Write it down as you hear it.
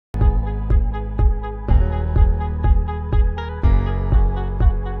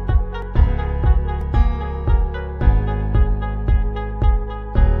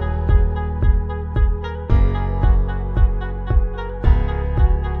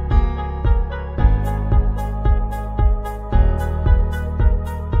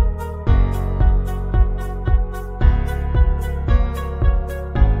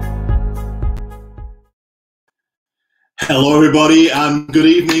Hello everybody and good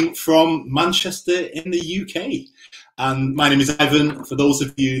evening from Manchester in the UK. And my name is Ivan. For those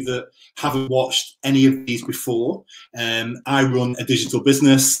of you that haven't watched any of these before, I run a digital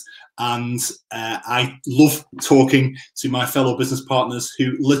business and I love talking to my fellow business partners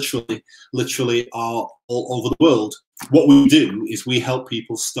who literally are all over the world. What we do is we help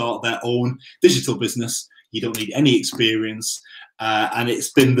people start their own digital business. You don't need any experience, and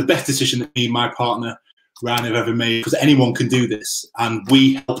it's been the best decision that me and my partner Ryan have ever made, because anyone can do this, and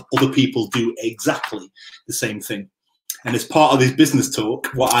we help other people do exactly the same thing. And as part of this business talk,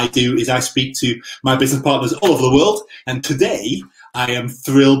 what I do is I speak to my business partners all over the world, and today I am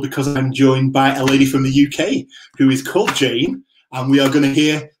thrilled because I'm joined by a lady from the UK who is called Jane, and we are going to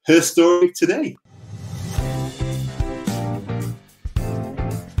hear her story today.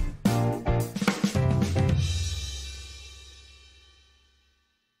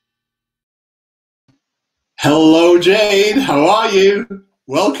 Hello, Jane. How are you?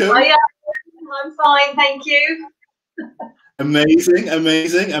 Welcome. Hi, I'm fine, thank you. Amazing,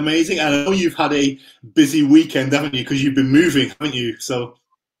 amazing, amazing. And I know you've had a busy weekend, haven't you? Because you've been moving, haven't you? So.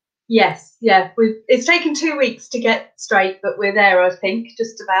 Yes, yeah. It's taken 2 weeks to get straight, but we're there, I think,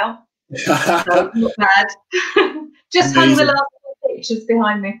 just about. So, not bad. Just hung the last pictures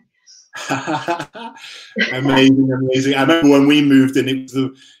behind me. Amazing, amazing. I remember when we moved in, it was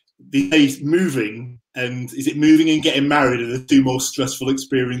the days moving. And is it moving and getting married are the two most stressful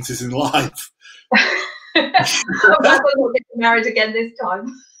experiences in life? I'm not getting married again this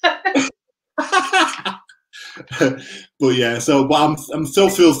time. But yeah, but I'm so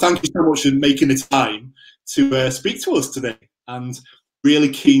thrilled. Thank you so much for making the time to speak to us today, and really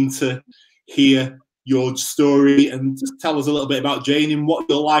keen to hear your story and just tell us a little bit about Jane and what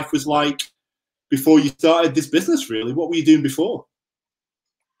your life was like before you started this business. Really, what were you doing before?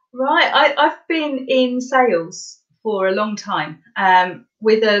 Right, I've been in sales for a long time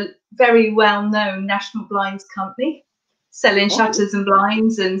with a very well-known national blinds company, selling shutters and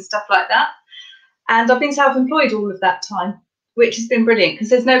blinds and stuff like that. And I've been self-employed all of that time, which has been brilliant because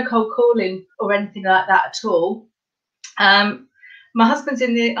there's no cold calling or anything like that at all. My husband's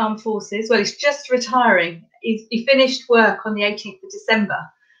in the armed forces. Well, he's just retiring. He finished work on the 18th of December.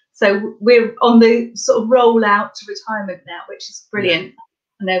 So we're on the sort of roll out to retirement now, which is brilliant. Yeah.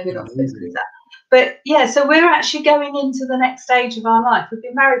 I know we're not supposed to do that. But yeah, so we're actually going into the next stage of our life. We've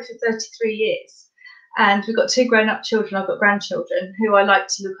been married for 33 years and we've got 2 grown-up children. I've got grandchildren who I like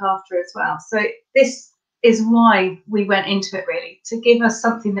to look after as well. So this is why we went into it, really, to give us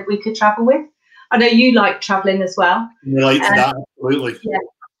something that we could travel with. I know you like traveling as well. Relate to that, absolutely. Yeah.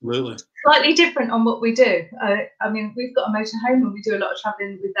 Absolutely. Slightly different on what we do. I mean, we've got a motorhome and we do a lot of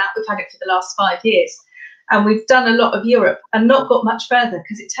traveling with that. We've had it for the last 5 years. And we've done a lot of Europe and not got much further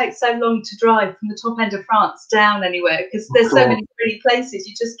because it takes so long to drive from the top end of France down anywhere because there's so many pretty places,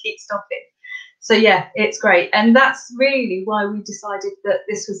 you just keep stopping. So yeah, it's great. And that's really why we decided that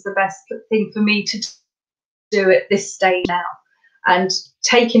this was the best thing for me to do at this stage now. And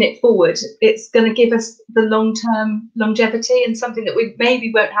taking it forward, it's going to give us the long-term longevity and something that we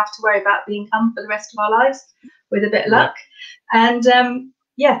maybe won't have to worry about the income for the rest of our lives with a bit of luck. And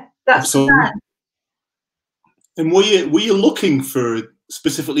yeah, that's the plan. And were you looking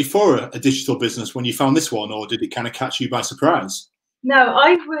specifically for a digital business when you found this one, or did it kind of catch you by surprise? No,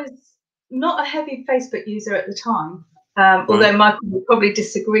 I was not a heavy Facebook user at the time, although Michael would probably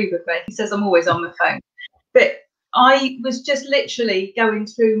disagree with me. He says I'm always on the phone. But I was just literally going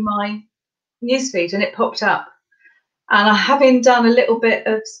through my newsfeed and it popped up. And having done a little bit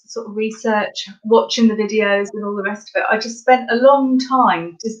of sort of research, watching the videos and all the rest of it, I just spent a long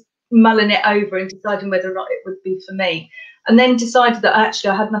time just mulling it over and deciding whether or not it would be for me, and then decided that actually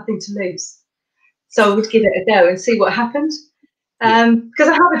I had nothing to lose, so I would give it a go and see what happened. Because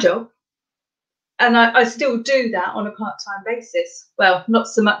I have a job and I still do that on a part-time basis. Well, not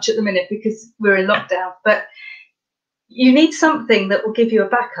so much at the minute because we're in lockdown, but you need something that will give you a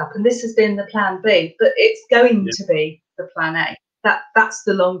backup, and this has been the plan B, but it's going to be the plan A. That's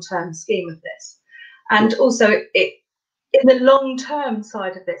the long-term scheme of this. And also it in the long-term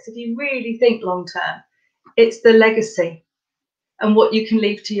side of this, if you really think long-term, it's the legacy and what you can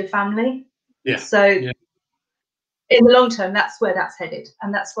leave to your family. Yeah. So in the long term, that's where that's headed.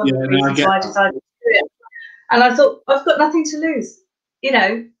 And that's one of the reasons why I decided to do it. And I thought, I've got nothing to lose. You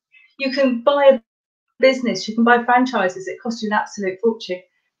know, you can buy a business, you can buy franchises. It costs you an absolute fortune.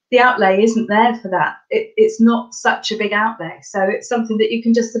 The outlay isn't there for that. It's not such a big outlay. So it's something that you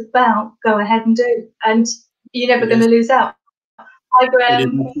can just about go ahead and do. And you're never going to lose out. Hi,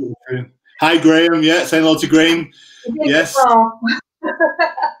 Graham. Hi, Graham. Yeah, saying hello to Graham. Yes.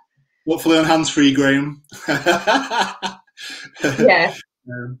 Hopefully on hands-free, Graham. Yeah.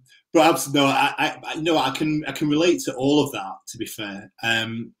 Perhaps no. I can relate to all of that. To be fair,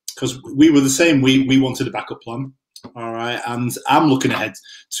 because we were the same. We wanted a backup plan. All right, and I'm looking ahead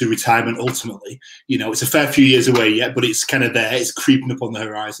to retirement. Ultimately, it's a fair few years away yet, but it's kind of there. It's creeping up on the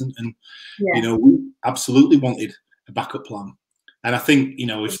horizon, and we absolutely wanted a backup plan. And I think,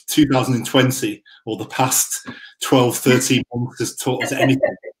 if 2020 or the past 12, 13 months has taught us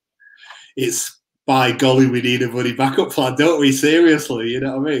anything, it's, by golly, we need a bloody backup plan, don't we? Seriously, you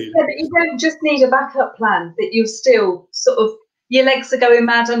know what I mean? Yeah, but you don't just need a backup plan that you're still sort of, your legs are going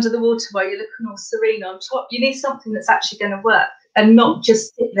mad under the water while you're looking all serene on top. You need something that's actually going to work and not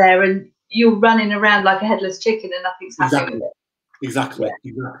just sit there and you're running around like a headless chicken and nothing's happening with it. Exactly.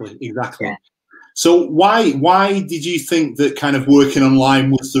 Yeah. So why did you think that kind of working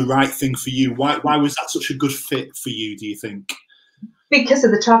online was the right thing for you? Why was that such a good fit for you, do you think? Because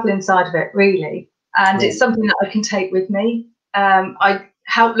of the travelling side of it, really. And it's something that I can take with me. I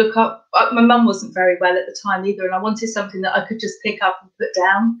helped look up. My mum wasn't very well at the time either, and I wanted something that I could just pick up and put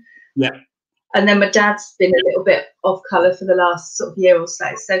down. Yeah. And then my dad's been a little bit off colour for the last sort of year or so.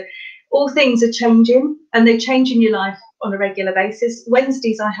 So all things are changing, and they change in your life on a regular basis.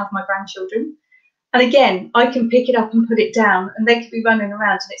 Wednesdays, I have my grandchildren. And again, I can pick it up and put it down, and they could be running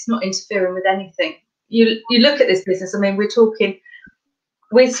around, and it's not interfering with anything. You look at this business. I mean,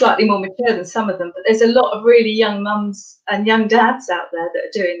 we're slightly more mature than some of them, but there's a lot of really young mums and young dads out there that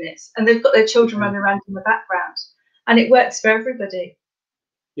are doing this, and they've got their children running around in the background, and it works for everybody.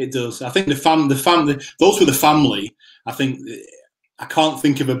 It does. I think the family, those with the family, I think I can't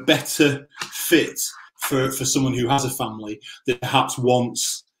think of a better fit for someone who has a family that perhaps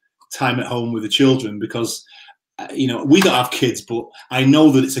wants time at home with the children, because we don't have kids, but I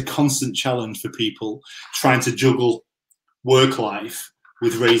know that it's a constant challenge for people trying to juggle work life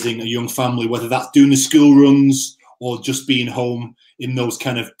with raising a young family, whether that's doing the school runs or just being home in those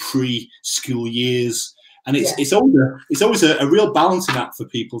kind of pre-school years. And it's always a real balancing act for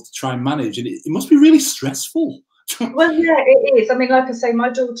people to try and manage, and it must be really stressful. Well, yeah, it is. I mean, like I say, my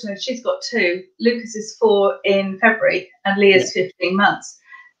daughter, she's got 2. Lucas is 4 in February, and Leah's 15 months.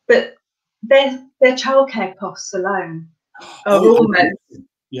 But their childcare costs alone are almost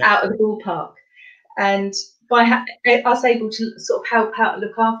out of the ballpark. And by us able to sort of help out and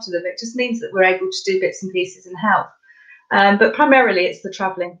look after them, it just means that we're able to do bits and pieces and help. But primarily it's the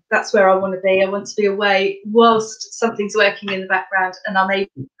travelling. That's where I want to be. I want to be away whilst something's working in the background, and I'm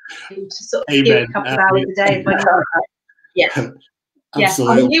able to sort of give a couple of hours a day. Yeah.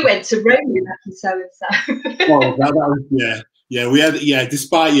 Absolutely. I mean, you went to Rome, so and so. Oh, that was, we had,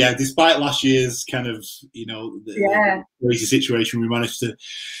 despite last year's kind of, the crazy situation, we managed to,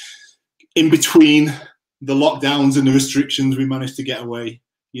 in between the lockdowns and the restrictions, we managed to get away,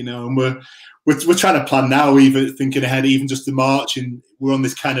 and we're trying to plan now, even thinking ahead, even just to March, and we're on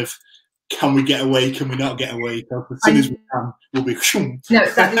this kind of, can we get away, can we not get away? So as soon as we can, we'll be. No,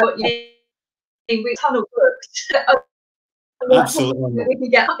 exactly what you mean. We tunnel booked. Absolutely. We can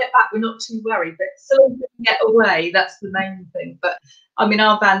get back, we're not too worried, but so long as we can get away, that's the main thing. But I mean,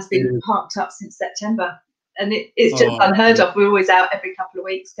 our van's been parked up since September, and it's just unheard of. We're always out every couple of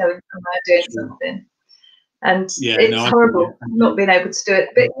weeks going somewhere doing something. And it's horrible not being able to do it,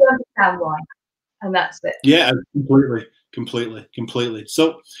 but you understand why, and that's it. Yeah, completely.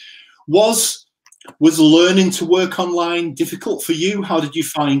 So, was learning to work online difficult for you? How did you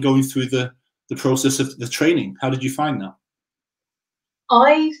find going through the process of the training? How did you find that?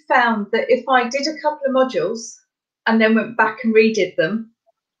 I found that if I did a couple of modules and then went back and redid them,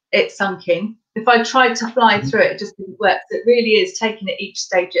 it sunk in. If I tried to fly through it, it just didn't work. So it really is taking it each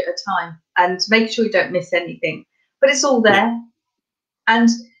stage at a time and make sure you don't miss anything. But it's all there. And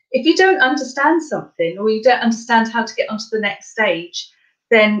if you don't understand something, or you don't understand how to get onto the next stage,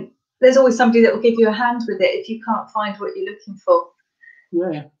 then there's always somebody that will give you a hand with it if you can't find what you're looking for.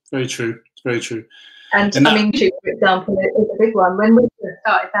 Yeah, very true. It's very true. And I mean, YouTube, for example, is a big one. When we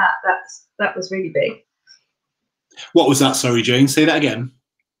started that was really big. What was that? Sorry, Jane, say that again.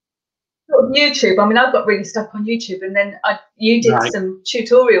 Sort of YouTube. I mean, I got really stuck on YouTube, and then you did some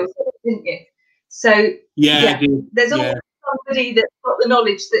tutorials, didn't you? So there's always somebody that's got the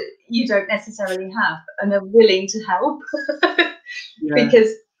knowledge that you don't necessarily have, and are willing to help. Because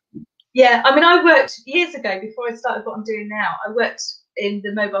I mean, I worked years ago before I started what I'm doing now. I worked in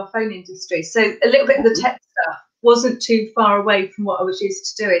the mobile phone industry, so a little bit of the tech stuff wasn't too far away from what I was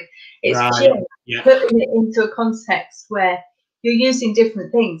used to doing. It's just putting it into a context where you're using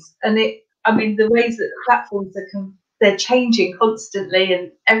different things, and I mean, the ways that the platforms they're changing constantly,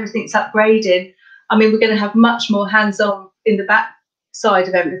 and everything's upgrading. I mean, we're going to have much more hands-on in the back side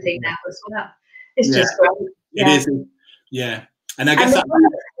of everything now as well. It's just great. It is. Yeah. And I guess the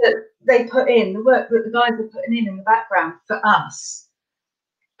work that they put in, the work that the guys are putting in the background for us,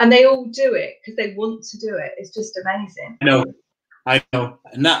 and they all do it because they want to do it. It's just amazing. I know.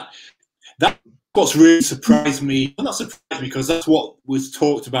 And that what's really surprised me, well, not surprised me, because that's what was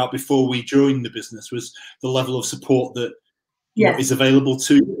talked about before we joined the business, was the level of support that you know, is available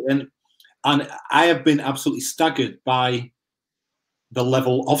to you. And I have been absolutely staggered by the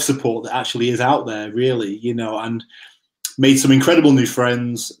level of support that actually is out there, really, you know, and made some incredible new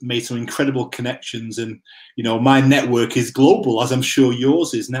friends, made some incredible connections. And, you know, my network is global, as I'm sure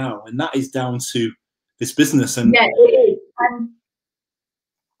yours is now. And that is down to this business. And yeah, it is. And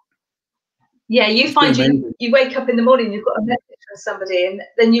yeah, you find you wake up in the morning, you've got a message from somebody, and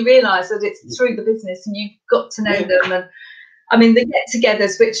then you realise that it's through the business and you've got to know them. And I mean, the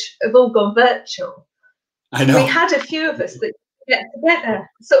get-togethers, which have all gone virtual. I know. We had a few of us that get together,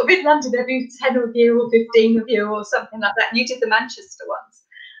 sort of in London, there'd be 10 of you or 15 of you or something like that. And you did the Manchester ones.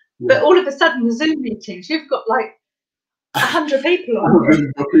 Yeah. But all of a sudden, the Zoom meetings, you've got like 100 people on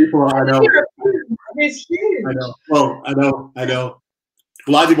it. 100 people, I know. It's huge. I know. Well, I know.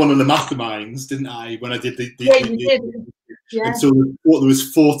 Well, I did one of the masterminds, didn't I? When I did the you did. Yeah. And so there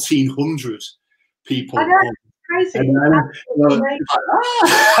was 1,400 people. I know. Crazy. And it was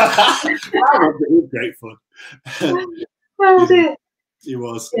great fun. Well, it was. Yeah. It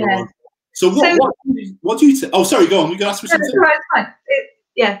was. So what do you say? Oh, sorry, go on. You can ask me something. Right, fine.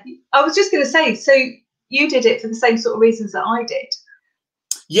 Yeah, I was just going to say. So you did it for the same sort of reasons that I did.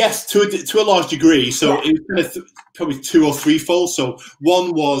 Yes, to a large degree. So it was kind of probably two or threefold. So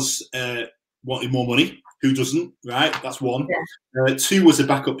one was wanting more money. Who doesn't, right? That's one. Yeah. Two was a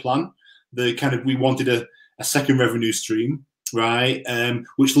backup plan. We wanted a second revenue stream, right?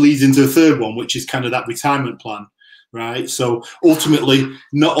 Which leads into the third one, which is kind of that retirement plan, right? So ultimately,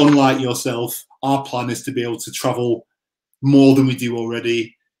 not unlike yourself, our plan is to be able to travel more than we do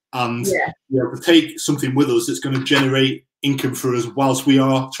already, and be able to take something with us that's going to generate income for us whilst we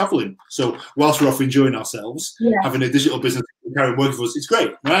are traveling. So whilst we're off enjoying ourselves, having a digital business carrying working for us, it's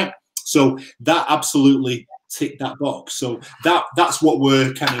great, right? So that absolutely ticked that box. So that's what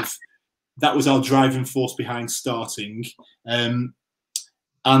we're that was our driving force behind starting. And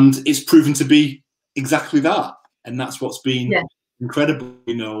it's proven to be exactly that. And that's what's been incredible,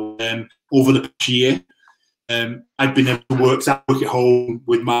 you know, over the past year. I've been able to work at home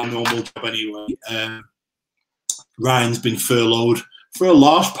with my normal job anyway. Ryan's been furloughed for a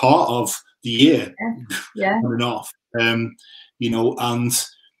large part of the year, on and off. You know, and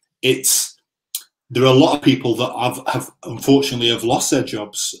there are a lot of people that have unfortunately have lost their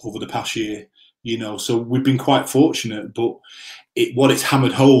jobs over the past year. You know, so we've been quite fortunate. But what it's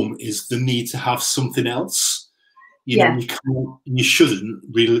hammered home is the need to have something else. You know, you shouldn't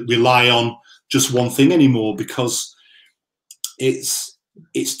rely on just one thing anymore, because it's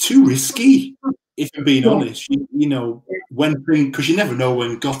too risky. If I'm being honest, you know, because you never know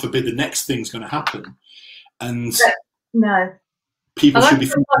when, God forbid, the next thing's going to happen, and people should be. I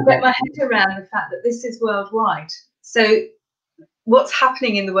can't get my head around the fact that this is worldwide. So what's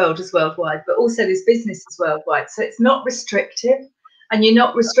happening in the world is worldwide, but also this business is worldwide. So it's not restrictive, and you're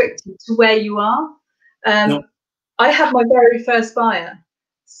not restricted to where you are. I had my very first buyer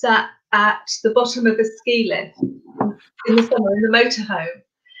sat at the bottom of a ski lift in the summer in the motorhome.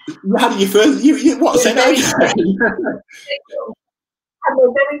 How did you first? What? Say that again. Had my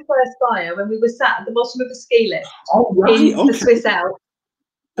very first buyer when we were sat at the bottom of a ski lift in the Swiss Alps.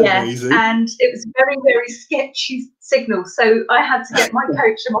 Amazing. And it was very, very sketchy signal. So I had to get my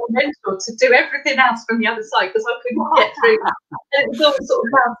coach and my mentor to do everything else from the other side because I couldn't get through. And it was all sort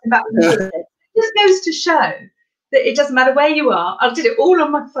of bouncing back and forth. It just goes to show that it doesn't matter where you are. I did it all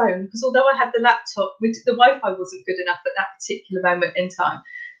on my phone because although I had the laptop, the Wi-Fi wasn't good enough at that particular moment in time.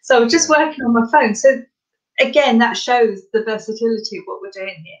 So I was just working on my phone. So again, that shows the versatility of what we're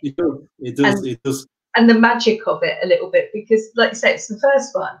doing here. It does. And the magic of it a little bit, because like you say, it's the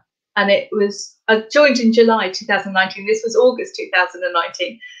first one. And I joined in July 2019. This was August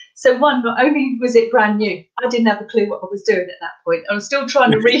 2019. So not only was it brand new, I didn't have a clue what I was doing at that point. I was still trying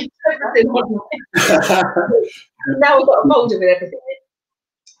to read everything online. Now I've got a folder with everything in.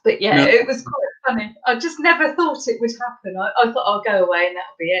 But it was quite funny. I just never thought it would happen. I thought I'll go away and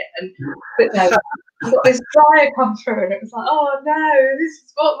that'll be it. But no, I got this flyer come through and it was like, oh no, this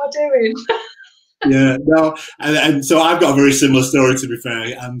is what am I doing? And so I've got a very similar story, to be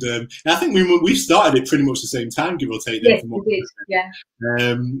fair, and I think we started it pretty much the same time, give or take. Yes, we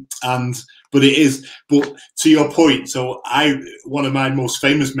did. But to your point, one of my most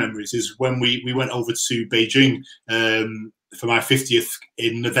famous memories is when we went over to Beijing for my 50th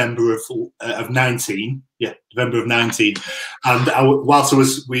in November of 19. Yeah, November of 19. And whilst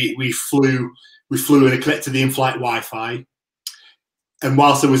we flew and it connected the in-flight Wi-Fi. And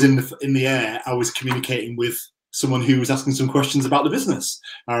whilst I was in the air, I was communicating with someone who was asking some questions about the business.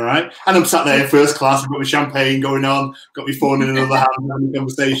 All right. And I'm sat there in first class, I've got my champagne going on, got my phone in another hand, having a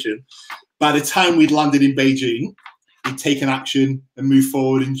conversation. By the time we'd landed in Beijing, he'd taken action and moved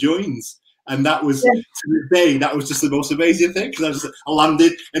forward and joins. And that was, to the day, that was just the most amazing thing, because I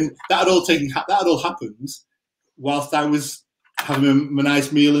landed, and that had all happened whilst I was having a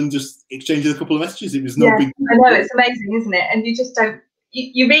nice meal and just exchanging a couple of messages. It was no big deal. I know, it's amazing, isn't it? And you just don't,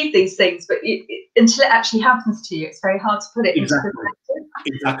 you read these things, but until it actually happens to you, it's very hard to put it into perspective.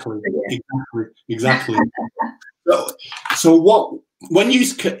 Exactly. So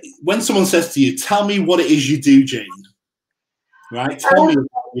when someone says to you, tell me what it is you do, Jane, right? Tell me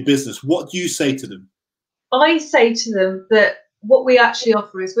about your business. What do you say to them? I say to them that what we actually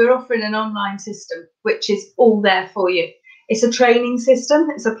offer is we're offering an online system, which is all there for you. It's a training system.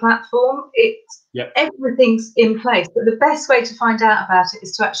 It's a platform. Everything's in place. But the best way to find out about it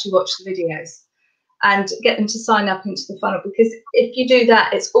is to actually watch the videos and get them to sign up into the funnel. Because if you do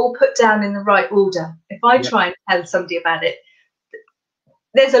that, it's all put down in the right order. If I try and tell somebody about it,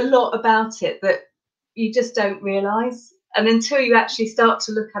 there's a lot about it that you just don't realise. And until you actually start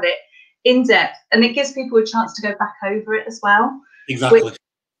to look at it in depth, and it gives people a chance to go back over it as well. Exactly. Which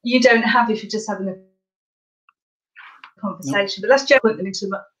you don't have if you're just having a conversation. But let's just put them into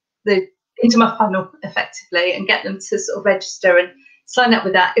my funnel effectively and get them to sort of register and sign up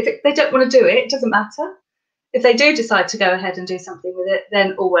with that. If they don't want to do it, it doesn't matter. If they do decide to go ahead and do something with it,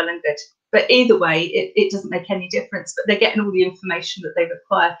 then all well and good. But either way, it doesn't make any difference. But they're getting all the information that they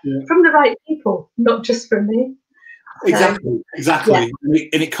require from the right people, not just from me. Exactly.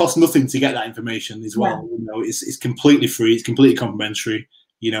 And it costs nothing to get that information as well. You know, it's completely free. It's completely complimentary.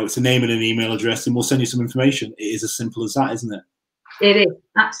 You know, it's a name and an email address, and we'll send you some information. It is as simple as that, isn't it? It is,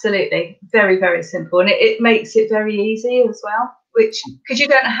 absolutely. Very, very simple. And it makes it very easy as well, because you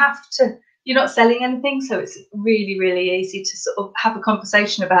don't have to, you're not selling anything. So it's really, really easy to sort of have a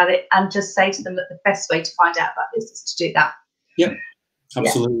conversation about it and just say to them that the best way to find out about this is to do that. Yeah,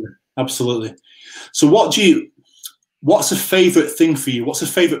 absolutely. Yeah. Absolutely. So what's a favorite thing for you? What's a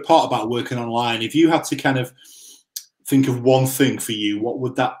favorite part about working online? If you had to kind of think of one thing for you, what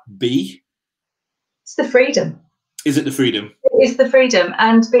would that be? It's the freedom. Is it the freedom? It is the freedom,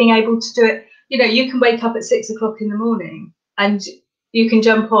 and being able to do it. You know, you can wake up at 6 o'clock in the morning and you can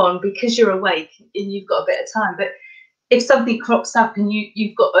jump on because you're awake and you've got a bit of time. But if something crops up and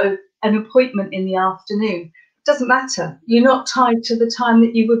you've got an appointment in the afternoon, it doesn't matter. You're not tied to the time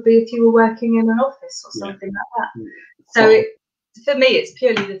that you would be if you were working in an office or something like that. So for me, it's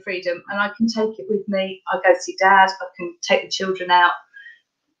purely the freedom, and I can take it with me. I go see Dad. I can take the children out.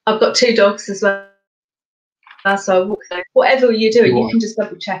 I've got 2 dogs as well. So I walk there. Whatever you're doing, you can just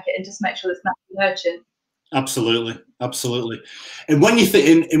double check it and just make sure there's nothing urgent. Absolutely. And when you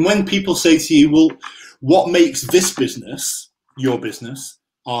think, and when people say to you, well, what makes this business, your business,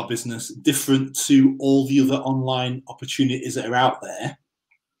 our business, different to all the other online opportunities that are out there,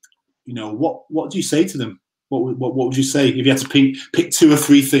 you know, what do you say to them? What would you say if you had to pick 2 or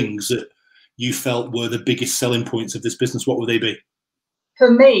 3 things that you felt were the biggest selling points of this business? What would they be? For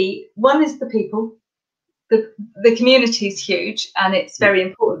me, one is the people. The community is huge, and it's very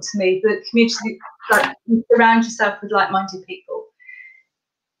important to me. The community, like, you surround yourself with like-minded people.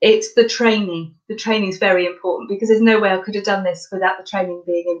 It's the training. The training is very important, because there's no way I could have done this without the training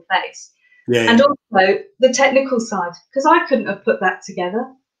being in place. And also the technical side, because I couldn't have put that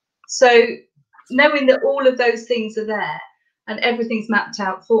together. So knowing that all of those things are there and everything's mapped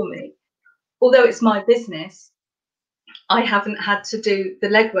out for me, although it's my business, I haven't had to do the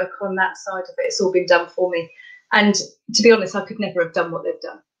legwork on that side of it. It's all been done for me. And to be honest, I could never have done what they've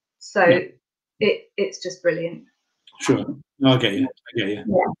done. So it's just brilliant. Sure. I get you. Yeah.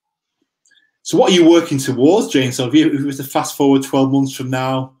 So what are you working towards, Jane? So if it was to fast forward 12 months from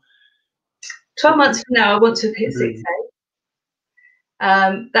now? 12 months from now, I want to have hit 6A.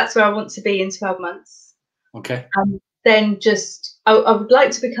 That's where I want to be in 12 months. Okay. Then I would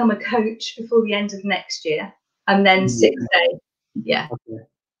like to become a coach before the end of next year. And then 6A, Okay.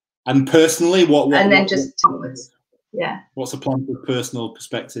 And personally, what? And then just onwards. Yeah. What's the plan from a personal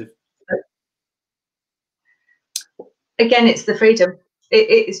perspective? Again, it's the freedom.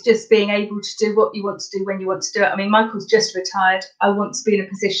 It's just being able to do what you want to do when you want to do it. I mean, Michael's just retired. I want to be in a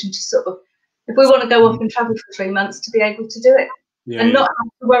position to sort of, if we want to go off and travel for 3 months, to be able to do it, and not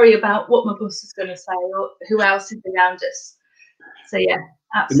have to worry about what my boss is going to say or who else is around us. So yeah,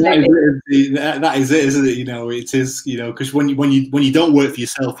 And that absolutely. that is it, isn't it? You know, it is. You know, because when you don't work for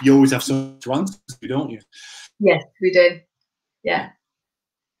yourself, you always have something to answer to, don't you? Yes, we do. Yeah.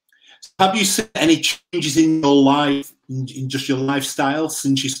 Have you seen any changes in your life, in just your lifestyle,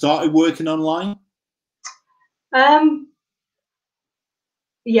 since you started working online?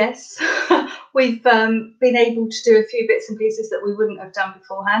 Yes, we've been able to do a few bits and pieces that we wouldn't have done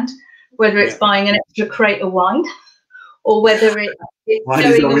beforehand, whether it's buying an extra crate of wine, or whether it's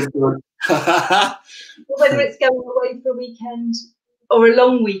going or whether it's going away for a weekend or a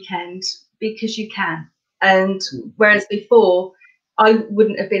long weekend because you can. And whereas before, I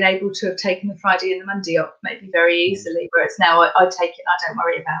wouldn't have been able to have taken the Friday and the Monday off maybe very easily, whereas now I take it, I don't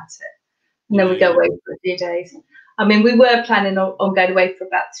worry about it. And then we go away for a few days. I mean, we were planning on going away for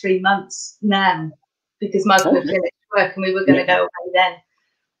about 3 months now because my husband had finished work and we were going to go away then.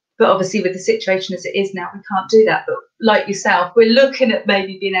 But obviously with the situation as it is now, we can't do that. But like yourself, we're looking at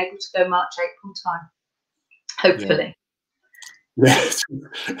maybe being able to go March, April time, hopefully. Yeah.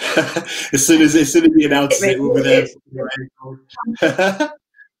 as soon as he announces it, we'll be there.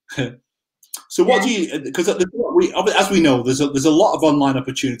 So what do you? Because as we know, there's a lot of online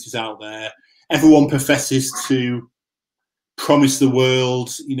opportunities out there. Everyone professes to promise the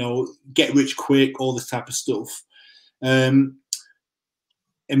world, you know, get rich quick, all this type of stuff. And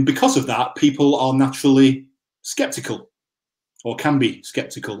because of that, people are naturally skeptical, or can be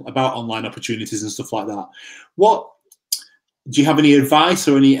skeptical about online opportunities and stuff like that. What do you have any advice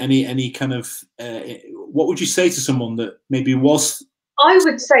or any kind of what would you say to someone that maybe was? I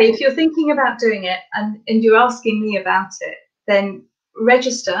would say if you're thinking about doing it and you're asking me about it, then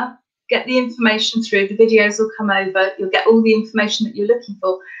register, get the information through, the videos will come over, you'll get all the information that you're looking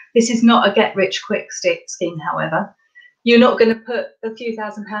for. This is not a get rich quick scheme, however. You're not going to put a few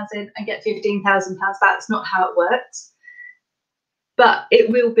 £1,000s in and get £15,000 back. That's not how it works. But it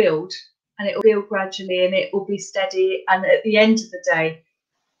will build, and it will build gradually, and it will be steady. And at the end of the day,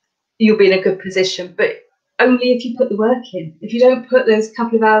 you'll be in a good position. But only if you put the work in. If you don't put those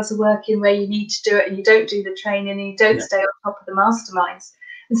couple of hours of work in where you need to do it, and you don't do the training, and you don't stay on top of the masterminds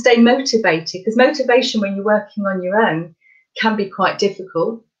and stay motivated, because motivation when you're working on your own can be quite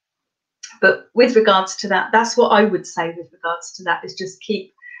difficult. But with regards to that, that's what I would say with regards to that, is just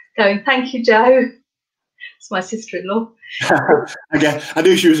keep going. Thank you, Joe. It's my sister-in-law. Again, I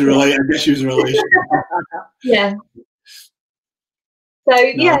knew she was a relation. I guess she was a relation. Yeah. So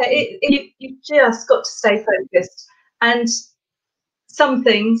you've just got to stay focused, and some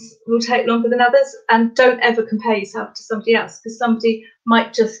things will take longer than others, and don't ever compare yourself to somebody else, because somebody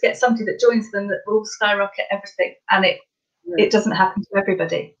might just get somebody that joins them that will skyrocket everything, and it doesn't happen to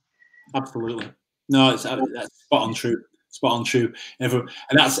everybody. Absolutely. No, that's spot on true. Spot on true. And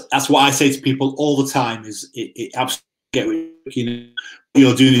that's what I say to people all the time, is it absolutely get what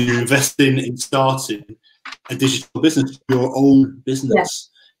you're doing. You're investing in starting a digital business, your own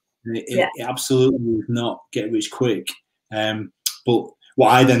business. It absolutely is not get rich quick. But what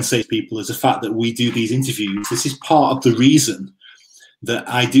I then say to people is the fact that we do these interviews. This is part of the reason that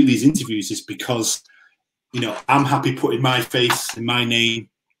I do these interviews, is because, you know, I'm happy putting my face and my name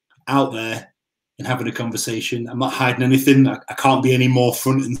out there and having a conversation. I'm not hiding anything. I can't be any more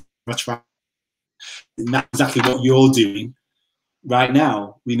front and center. And that's exactly what you're doing right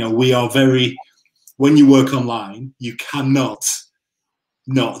now. You know, we are very, when you work online, you cannot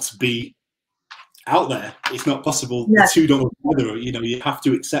not be out there. It's not possible. The two don't go together. You know, you have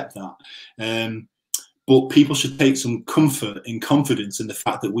to accept that. But people should take some comfort and confidence in the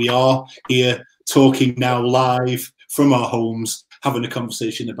fact that we are here talking now live from our homes, having a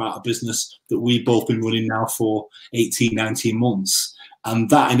conversation about a business that we've both been running now for 18, 19 months. And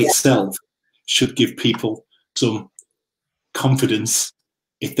that in itself should give people some confidence,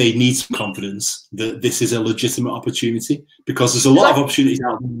 if they need some confidence, that this is a legitimate opportunity. Because there's a lot of opportunities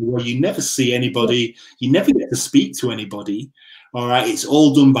out there where you never see anybody, you never get to speak to anybody. All right, it's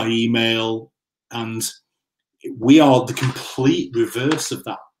all done by email, and we are the complete reverse of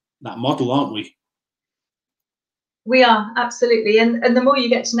that model, aren't we? We are, absolutely. And the more you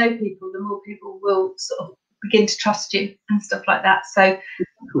get to know people, the more people will sort of begin to trust you and stuff like that. So,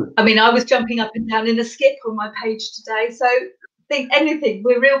 I mean, I was jumping up and down in a skip on my page today. So think anything,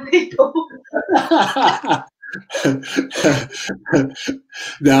 we're real people.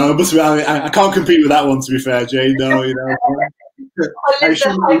 No, I can't compete with that one, to be fair, Jane. No, you know. I live the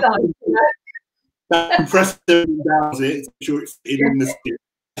high life, you know. That compressor down it, I'm sure it's in the skip.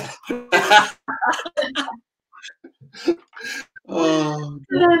 Oh,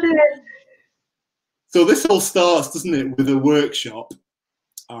 so this all starts, doesn't it, with a workshop?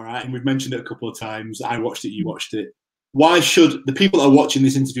 All right, and we've mentioned it a couple of times. I watched it, you watched it. why should the people that are watching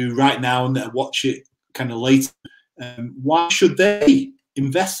this interview right now and that watch it kind of later, why should they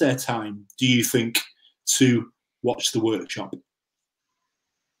invest their time, do you think, to watch the workshop?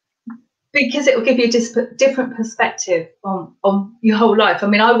 Because it will give you a different perspective on your whole life. I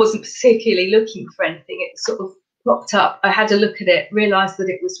mean, I wasn't particularly looking for anything. It sort of popped up. I had a look at it, realised that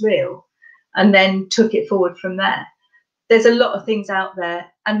it was real, and then took it forward from there. There's a lot of things out there,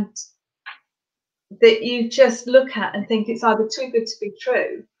 and that you just look at and think it's either too good to be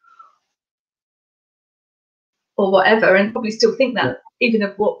true or whatever, and probably still think that, even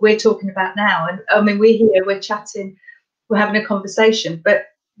of what we're talking about now. And I mean, we're here, we're chatting, we're having a conversation, but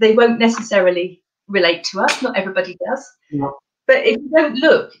they won't necessarily relate to us. Not everybody does. No. But if you don't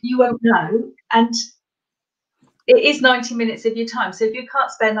look, you won't know. And it is 90 minutes of your time. So if you can't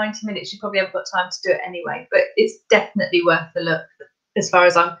spare 90 minutes, you probably haven't got time to do it anyway. But it's definitely worth the look, as far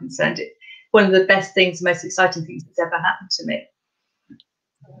as I'm concerned. It's one of the best things, most exciting things that's ever happened to me.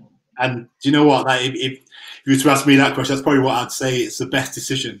 And do you know what? If you were to ask me that question, that's probably what I'd say. It's the best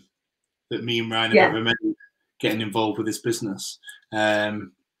decision that me and Ryan have ever made, getting involved with this business.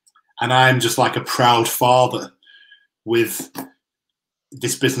 And I'm just like a proud father with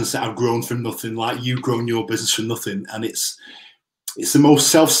this business that I've grown from nothing, like you've grown your business from nothing. And it's the most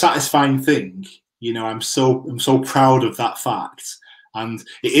self-satisfying thing. You know, I'm so proud of that fact. And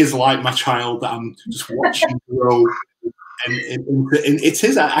it is like my child that I'm just watching grow. And it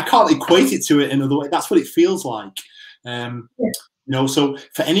is, I can't equate it to it in another way. That's what it feels like. You know, so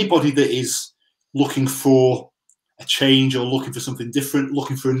for anybody that is looking for a change or looking for something different,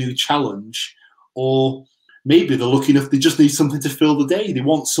 looking for a new challenge, or maybe they're lucky enough they just need something to fill the day. They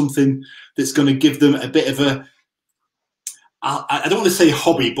want something that's going to give them a bit of a, I don't want to say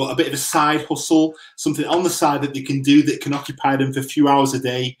hobby, but a bit of a side hustle, something on the side that they can do that can occupy them for a few hours a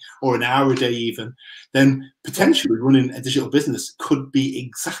day or an hour a day even. Then potentially running a digital business could be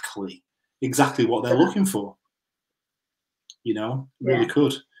exactly what they're looking for. You know, really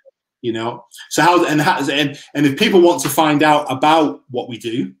could. You know, so and if people want to find out about what we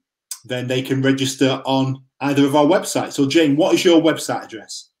do, then they can register on either of our websites. So Jane, what is your website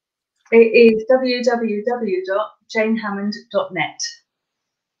address? It is www.janehammond.net.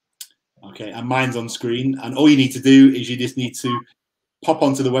 Okay, and mine's on screen. And all you need to do is you just need to pop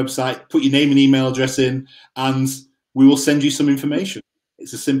onto the website, put your name and email address in, and we will send you some information.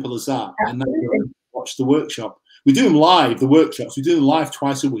 It's as simple as that. Absolutely. And then watch the workshop. We do them live, the workshops. We do them live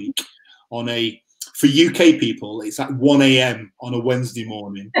twice a week for UK people, it's at 1 a.m. on a Wednesday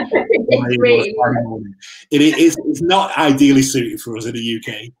morning. It's not ideally suited for us in the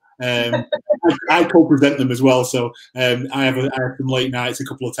UK. I co-present them as well, so I have some late nights a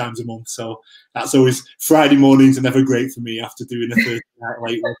couple of times a month. So that's Friday mornings are never great for me after doing a Thursday night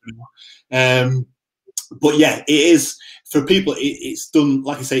late webinar. But yeah, it is for people. It's done,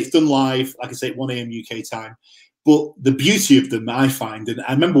 like I say, it's done live, like I say, at 1 a.m. UK time. But the beauty of them, I find, and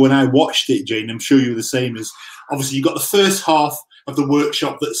I remember when I watched it, Jane, I'm sure you were the same, is obviously you've got the first half of the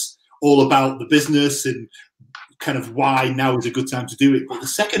workshop that's all about the business and kind of why now is a good time to do it. But the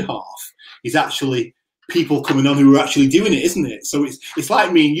second half is actually people coming on who are actually doing it, isn't it? So it's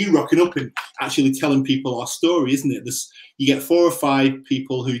like me and you rocking up and actually telling people our story, isn't it? You get 4 or 5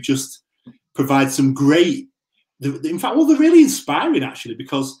 people who just provide some great, in fact, well, they're really inspiring actually,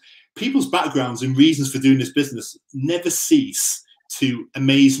 because people's backgrounds and reasons for doing this business never cease to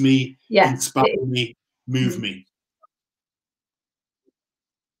amaze me, inspire me, move me.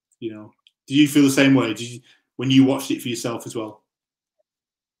 You know, do you feel the same way? Did you, when you watched it for yourself as well?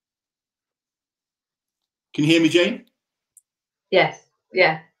 Can you hear me, Jane? Yes.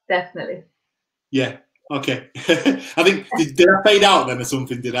 Yeah, definitely. Yeah. Okay. I think, did I fade out then or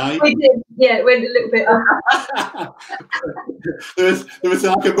something, did I? We did. Yeah, it went a little bit off. there was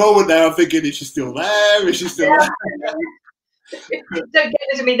like a moment there, I'm thinking, is she still there? Is she still there? Don't get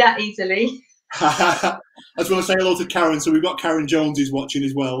rid of me that easily. I just want to say hello to Karen. So we've got Karen Jones who's watching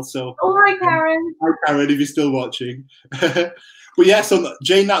as well. So hi, Karen. Hi, Karen, if you're still watching. But yeah, so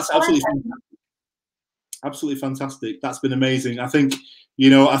Jane, that's absolutely fantastic. That's been amazing. I think, you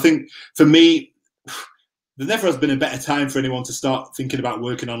know, for me, there never has been a better time for anyone to start thinking about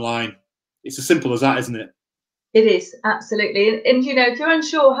working online. It's as simple as that, isn't it? It is, absolutely. And you know, if you're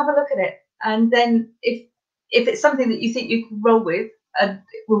unsure, have a look at it. And then if it's something that you think you can roll with and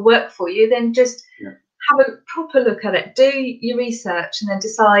it will work for you, then just have a proper look at it. Do your research and then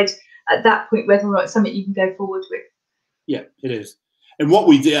decide at that point whether or not it's something you can go forward with. Yeah, it is. And what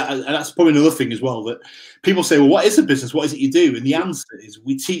we do, and that's probably another thing as well, that people say, well, what is a business? What is it you do? And the answer is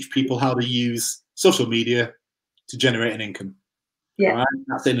we teach people how to use social media to generate an income. Yeah. All right?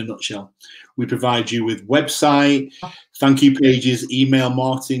 That's it in a nutshell. We provide you with website, thank you pages, email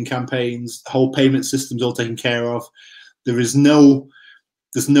marketing campaigns, whole payment systems all taken care of. There's no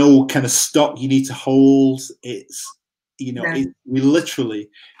kind of stock you need to hold. It's, you know, we literally,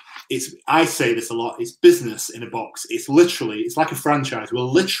 I say this a lot, it's business in a box. It's like a franchise. We're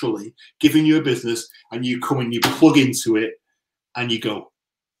literally giving you a business and you come and you plug into it and you go,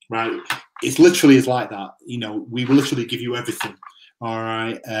 right? It's literally is like that. You know, we will literally give you everything. All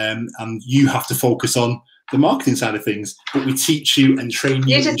right. And you have to focus on the marketing side of things, but we teach you and train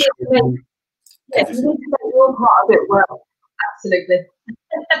you. You need to make your part of it work. Absolutely.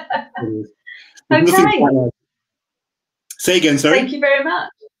 Okay. Say again, sorry. Thank you very much.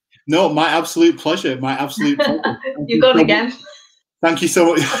 No, my absolute pleasure. My absolute pleasure. You've gone again. Thank you so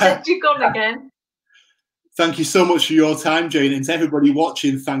much. I said you've gone again. Thank you so much for your time, Jane. And to everybody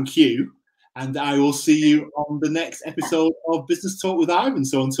watching, thank you. And I will see you on the next episode of Business Talk with Ivan.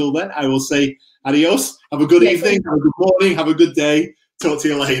 So until then, I will say adios. Have a good evening. Have a good morning. Have a good day. Talk to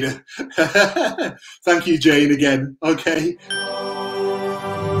you later. Thank you, Jane, again. Okay.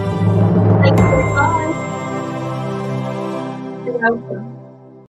 Thank you. Bye. You're welcome.